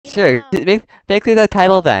Sure, now. make me that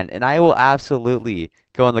title then, and I will absolutely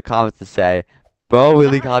go in the comments and say, "Bro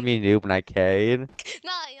really called Why? me a noob when I carried."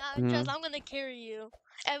 Nah, trust. Mhm, I'm gonna carry you.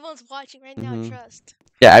 Everyone's watching right now. mhm. Trust.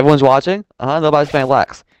 Yeah, everyone's watching. Nobody's playing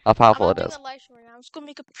Lex. How I'm powerful not it doing a is. live stream right now. I'm just gonna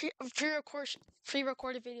make a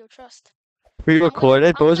pre-recorded video. Trust. I'm gonna.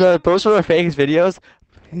 Pre-recorded. I'm play. I'm Those were placing. fake videos.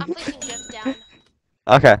 I'm placing Jeff down.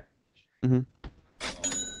 Okay. Mhm.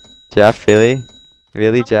 Jeff, really?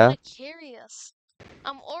 Really, I'm gonna Jeff? carry us.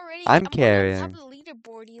 I'm already. I'm I'm already on the top carrying. of the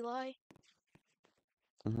leaderboard, Eli.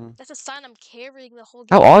 Mhm. That's a sign I'm carrying the whole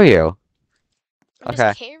How game. are you? I'm just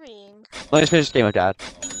Okay. carrying. Let me just finish this game with Dad.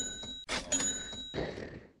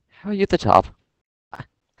 How are you at the top?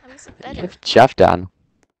 I'm just You better. have Jeff down.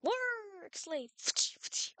 Work slave.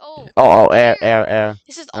 Oh, Oh, air, air. air, air.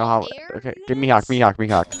 This is I don't all know air how. Okay, give me hawk, me units. hawk, me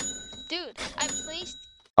hawk. Dude, I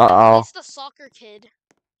Uh-oh. placed the soccer kid,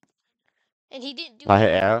 and he didn't do I hit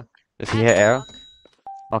air. anything. Does I he have hit air? Mihawk.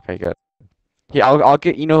 Okay, good. Yeah, I'll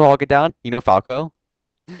get. You know who I'll get down? You know Falco?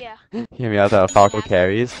 Yeah. Hear me out though. Do you Falco have him?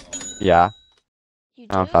 carries. Yeah, You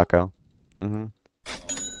I'm do? Falco.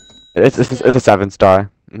 That's It's a good.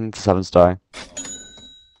 7-star. It's a 7-star.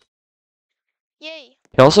 Yay.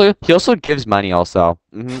 He also gives money also.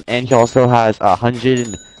 And he also has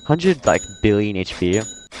 100 like billion HP.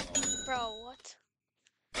 Bro, what?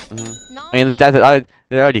 I mean Nani? that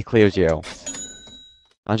already clears you. Repentance.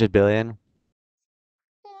 100 billion.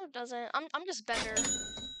 Well, it doesn't. I'm just better.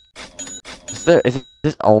 Is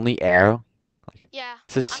this only air? Yeah.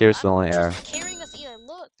 This is I'm seriously only air. just carrying us, Eli.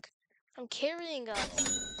 Look. I'm carrying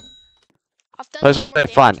us. I've done way That's more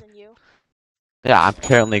damage fun. than you. Yeah, I'm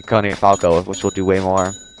currently going at Falco, which will do way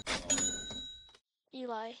more.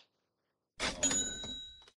 Eli.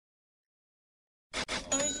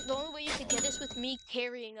 The only way you could get this with me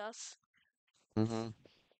carrying us.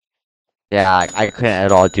 Yeah, I couldn't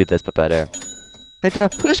at all do this, but better.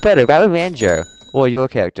 Who's better, Rabbit Manager or your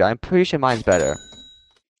character? I'm pretty sure mine's better.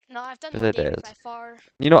 No, I've done Cause more it damage by is. far.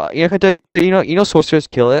 Sorcerers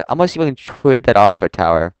kill it. I'm gonna see if I can trip that off a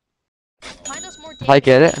tower. Mine does more If I damage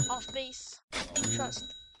get it, off base. Trust. and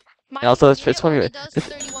My also unit it's funny. only does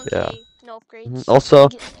Yeah. 31k. No upgrades. Also,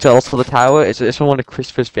 Get so also the tower it's from one of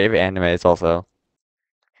Christopher's favorite animes. Also,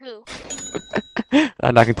 who?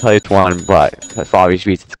 I'm not gonna tell you it's one, but for obvious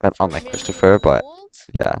reasons, it's unlike Vermilion Christopher. But Gold?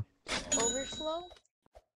 yeah, Overflow?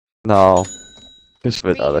 no,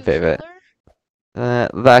 Christopher's the other Region favorite. Killer?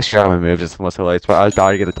 Last year I removed it most hilarious, but I was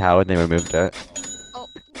about to get the tower and they removed it. Oh,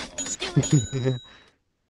 stealing.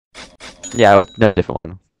 Yeah, no different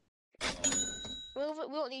one.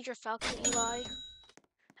 We don't need your Falco, Eli.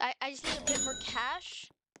 I just need a bit more cash.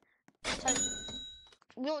 So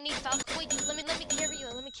we don't need Falco. Wait, let me carry you.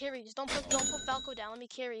 Let me carry. Just don't put Falco down. Let me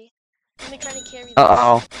carry. Let me try to carry Uh this.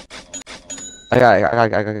 oh.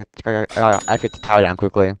 I get the tower down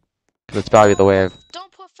quickly. Cause it's probably the wave.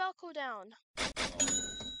 Don't put Falco down.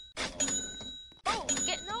 Oh,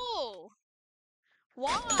 no.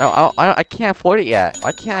 Why? I can't afford it yet.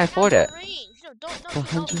 Why can't I Run out afford it? of range. No, don't. No, The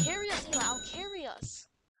I'll 100. carry us, Eli. I'll carry us.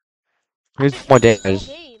 I've Who's been more carrying this whole damage?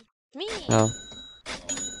 game. Me. No.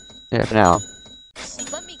 Yeah, for now.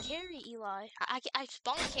 Let me carry, Eli. I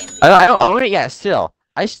spawn camping. I don't own it yet. Still,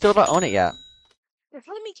 I still don't own it yet. Just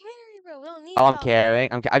let me carry, bro. We don't need Oh, I'm Falco. carrying.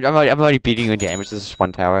 I'm already beating you in damage. This is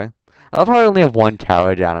one tower. I'll probably only have one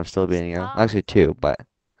tower down. I'm still beating you. Stop. Actually, two, but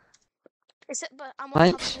But I'm on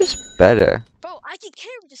top mine's of this. just better. Bro, I can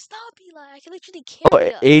carry. Just stop, Eli. I can literally Oh,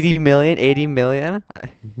 carry us. 80 million, 80 million,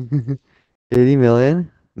 80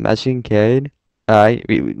 million. Matching carried. Alright,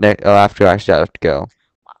 after actually I have to go.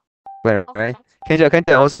 Wait, Okay. right?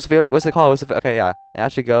 Kento, what's it called? Okay, yeah. I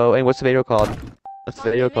have to go. And what's the video called? What's the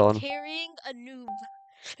video Mimic called? carrying a noob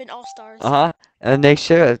in All Stars. Uh-huh. And then make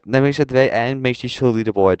sure at the very end, make sure you show the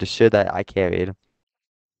leaderboard to show that I carried.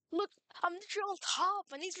 Look, I'm literally on top,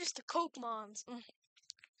 and these are just the Pokemons.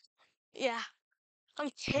 Yeah, I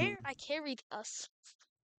carried us.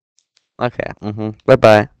 Okay,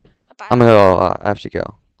 Bye-bye. Bye. I'm gonna go, I have to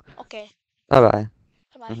go. Okay. Bye-bye.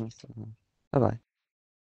 Bye. Bye-bye.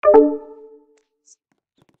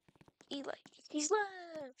 Eli, he's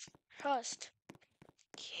left. Trust.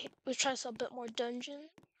 Okay, we try a bit more dungeon.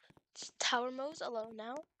 Tower modes alone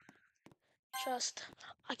now. Trust.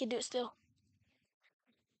 I can do it still.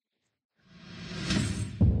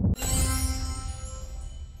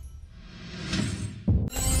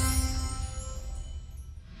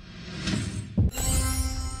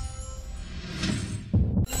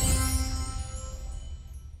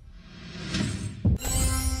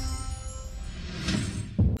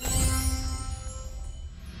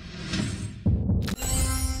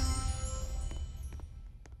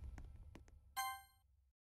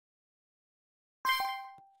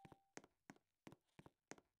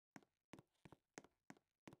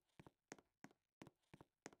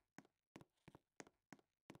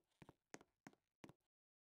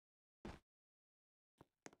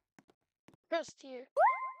 First tier.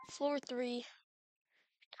 Floor 3.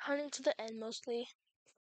 Heading to the end mostly.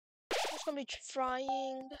 I'm just gonna be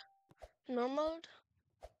trying normal mode.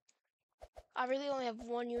 I really only have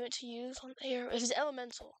one unit to use on here. If it's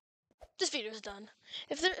elemental, this video is done.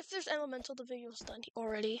 If there's elemental, the video is done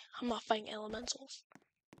already. I'm not fighting elementals.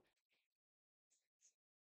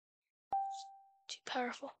 Too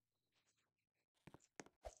powerful.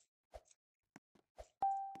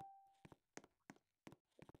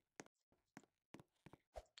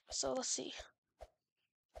 So let's see.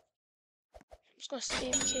 I'm just gonna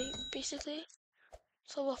save K basically.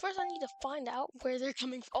 So well, first I need to find out where they're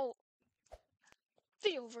coming from. Oh,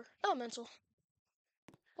 video over. Elemental.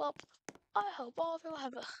 Well, I hope all of you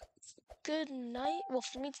have a good night. Well,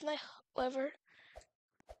 for me tonight, however,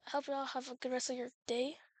 I hope you all have a good rest of your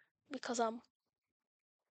day because I'm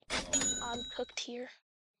cooked here.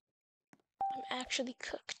 I'm actually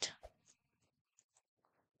cooked.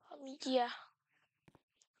 Yeah.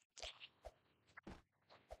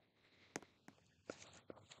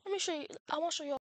 Let me show you. I want to show you.